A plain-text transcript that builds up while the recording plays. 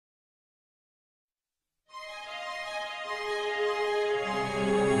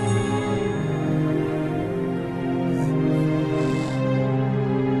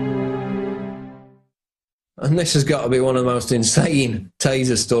and this has got to be one of the most insane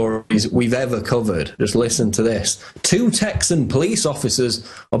taser stories we've ever covered. Just listen to this. 2 Texan police officers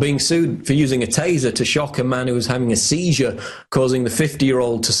are being sued for using a taser to shock a man who was having a seizure, causing the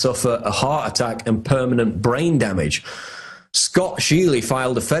 50-year-old to suffer a heart attack and permanent brain damage. Scott Sheely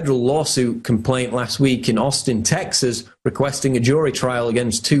filed a federal lawsuit complaint last week in Austin, Texas, requesting a jury trial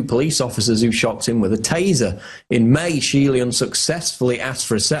against 2 police officers who shocked him with a taser. In May, Sheely unsuccessfully asked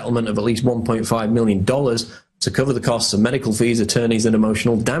for a settlement of at least $1.5 million to cover the costs of medical fees, attorneys, and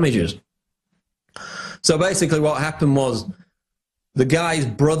emotional damages. So basically what happened was the guy's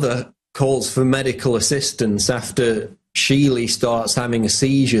brother calls for medical assistance after Sheely starts having a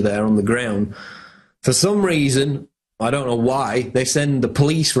seizure there on the ground. For some reason, I don't know why, they send the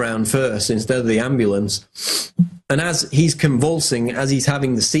police round first instead of the ambulance. And as he's convulsing, as he's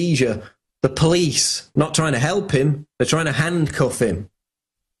having the seizure, the police, not trying to help him, they're trying to handcuff him.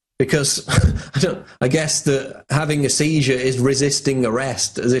 Because I guess that having a seizure is resisting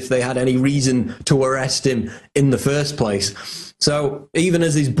arrest, as if they had any reason to arrest him in the first place. So even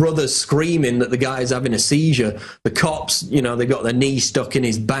as his brother's screaming that the guy's having a seizure, the cops, you know, they've got their knee stuck in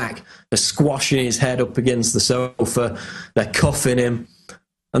his back, they're squashing his head up against the sofa, they're cuffing him,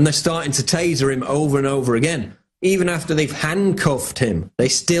 and they're starting to taser him over and over again. Even after they've handcuffed him, they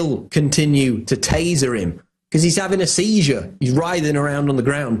still continue to taser him because he's having a seizure. He's writhing around on the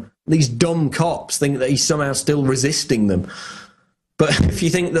ground. These dumb cops think that he's somehow still resisting them. But if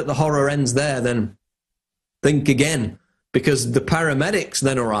you think that the horror ends there, then think again. Because the paramedics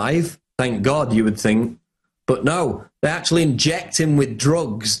then arrive, thank God you would think, but no, they actually inject him with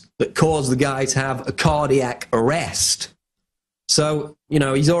drugs that cause the guy to have a cardiac arrest. So, you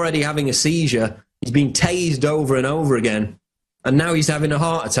know, he's already having a seizure, he's been tased over and over again, and now he's having a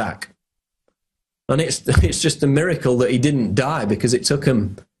heart attack. And it's just a miracle that he didn't die, because it took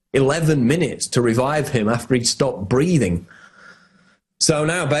him 11 minutes to revive him after he'd stopped breathing. So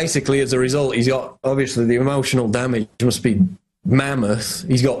now, basically, as a result, he's got, obviously, the emotional damage must be mammoth.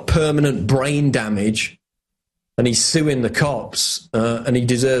 He's got permanent brain damage, and he's suing the cops, and he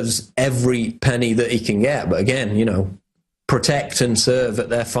deserves every penny that he can get. But again, you know, protect and serve at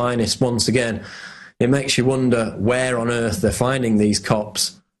their finest once again. It makes you wonder where on earth they're finding these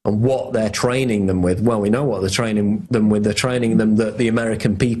cops and what they're training them with. Well, we know what they're training them with. They're training them that the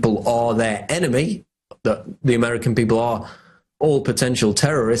American people are their enemy, that the American people are all potential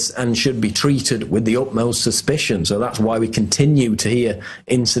terrorists and should be treated with the utmost suspicion. So that's why we continue to hear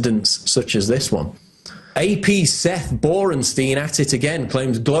incidents such as this one. AP's Seth Borenstein at it again,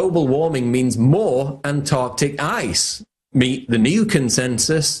 claims global warming means more Antarctic ice. Meet the new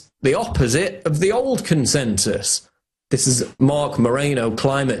consensus, the opposite of the old consensus. This is Mark Moreno,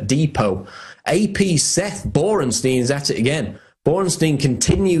 Climate Depot. AP's Seth Borenstein's at it again. Borenstein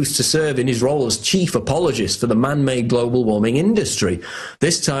continues to serve in his role as chief apologist for the man-made global warming industry.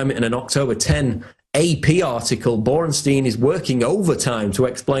 This time in an October 10 AP article, Borenstein is working overtime to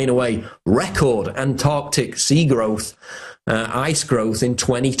explain away record Antarctic sea growth, ice growth in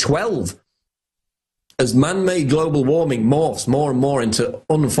 2012. As man-made global warming morphs more and more into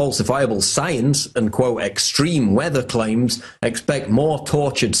unfalsifiable science and, quote, extreme weather claims, expect more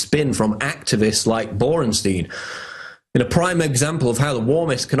tortured spin from activists like Borenstein. In a prime example of how the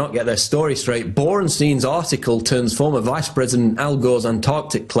warmists cannot get their story straight, Borenstein's article turns former Vice President Al Gore's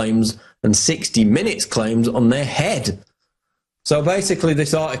Antarctic claims and 60 Minutes claims on their head. So basically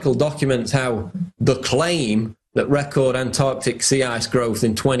this article documents how the claim that record Antarctic sea ice growth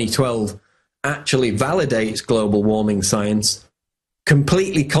in 2012 actually validates global warming science,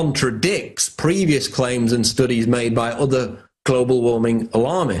 completely contradicts previous claims and studies made by other global warming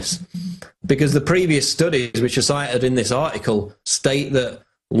alarmists. Because the previous studies, which are cited in this article, state that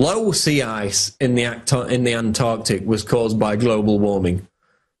low sea ice in the Antarctic was caused by global warming.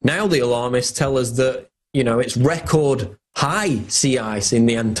 Now the alarmists tell us that, you know, it's record high sea ice in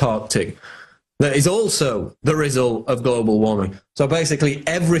the Antarctic that is also the result of global warming. So basically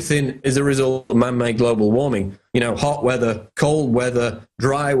everything is a result of man-made global warming. You know, hot weather, cold weather,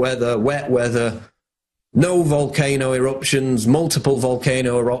 dry weather, wet weather, no volcano eruptions, multiple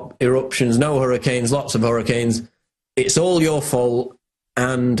volcano eruptions, no hurricanes, lots of hurricanes. It's all your fault,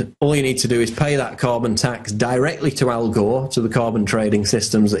 and all you need to do is pay that carbon tax directly to Al Gore, to the carbon trading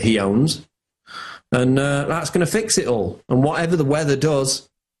systems that he owns, and that's going to fix it all. And whatever the weather does,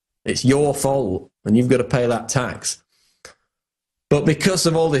 it's your fault, and you've got to pay that tax. But because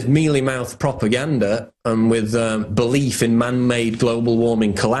of all this mealy-mouthed propaganda, and with belief in man-made global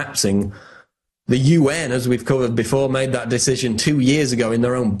warming collapsing, the UN, as we've covered before, made that decision 2 years ago in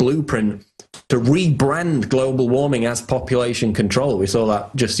their own blueprint to rebrand global warming as population control. We saw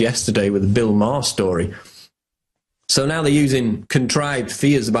that just yesterday with the Bill Maher story. So now they're using contrived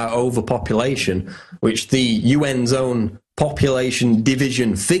fears about overpopulation, which the UN's own population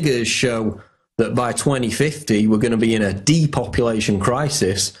division figures show that by 2050 we're going to be in a depopulation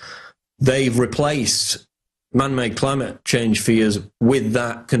crisis. They've replaced man-made climate change fears with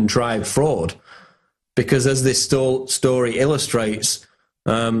that contrived fraud, because as this story illustrates,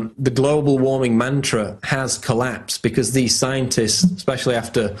 the global warming mantra has collapsed because these scientists, especially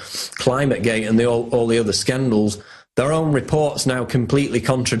after ClimateGate and all the other scandals, their own reports now completely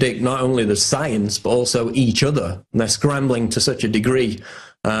contradict not only the science but also each other, and they're scrambling to such a degree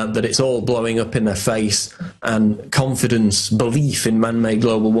that it's all blowing up in their face, and confidence, belief in man-made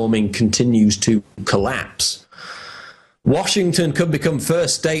global warming continues to collapse. Washington could become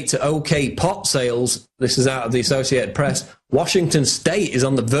first state to okay pot sales. This is out of the Associated Press. Washington state is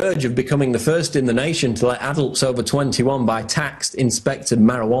on the verge of becoming the first in the nation to let adults over 21 buy taxed, inspected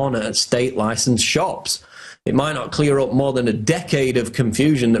marijuana at state licensed shops. It might not clear up more than a decade of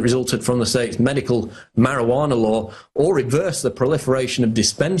confusion that resulted from the state's medical marijuana law or reverse the proliferation of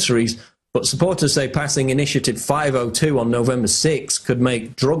dispensaries, but supporters say passing Initiative 502 on November 6 could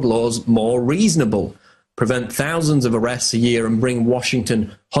make drug laws more reasonable, prevent thousands of arrests a year, and bring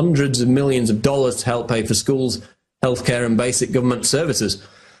Washington hundreds of millions of dollars to help pay for schools, healthcare, and basic government services.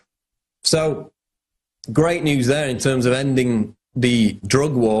 So, great news there in terms of ending the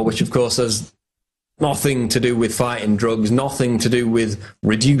drug war, which of course has nothing to do with fighting drugs, nothing to do with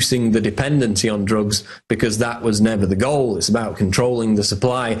reducing the dependency on drugs, because that was never the goal. It's about controlling the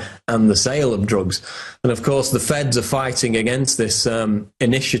supply and the sale of drugs. And of course, the feds are fighting against this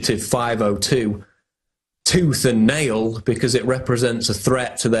Initiative 502 tooth and nail, because it represents a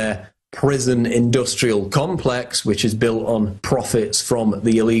threat to their prison industrial complex, which is built on profits from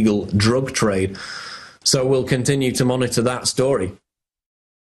the illegal drug trade. So we'll continue to monitor that story.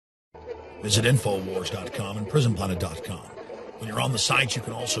 Visit Infowars.com and PrisonPlanet.com. When you're on the sites, you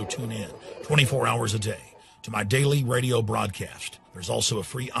can also tune in 24 hours a day to my daily radio broadcast. There's also a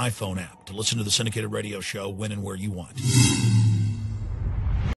free iPhone app to listen to the syndicated radio show when and where you want.